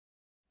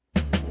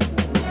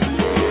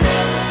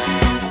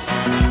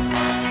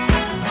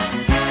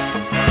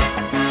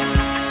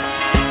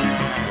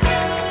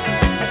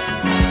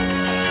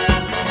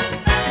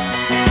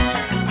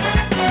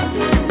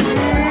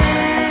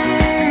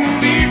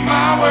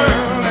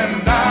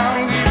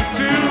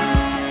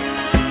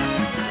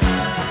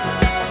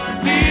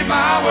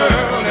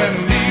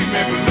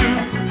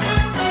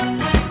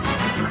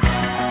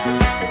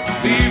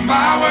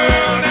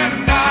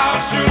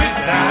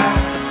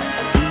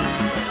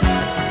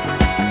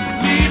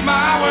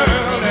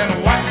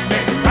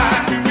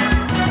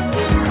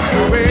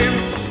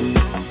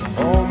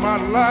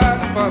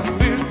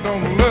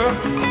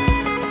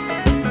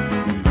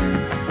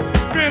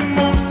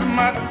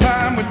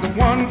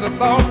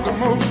thought the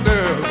most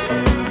of.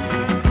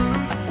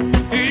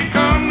 You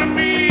come to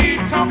me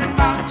talking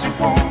about you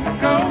wanna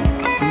go,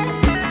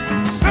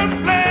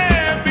 simply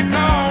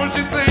because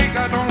you think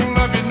I don't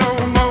love you no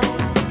more.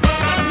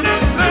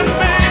 Listen,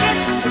 baby,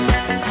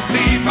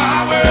 leave my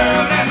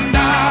world and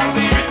I'll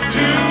leave it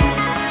too.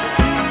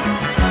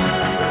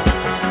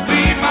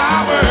 Leave my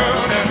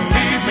world and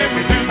leave me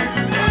with you.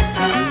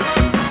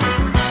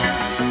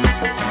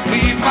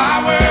 Leave my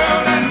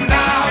world and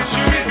I'll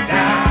shoot it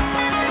down.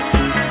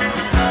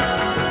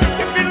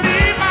 If you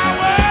leave my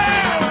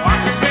world,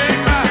 watch us make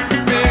my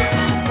bed.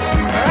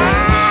 I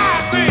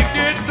think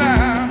it's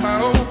time I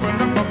open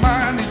up my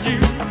mind to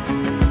you.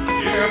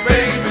 Yeah,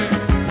 baby,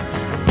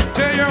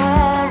 tell you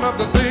all of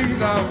the things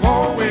I've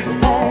always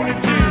wanted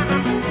to.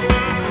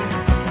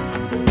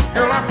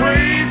 Girl, I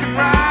praise and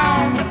cry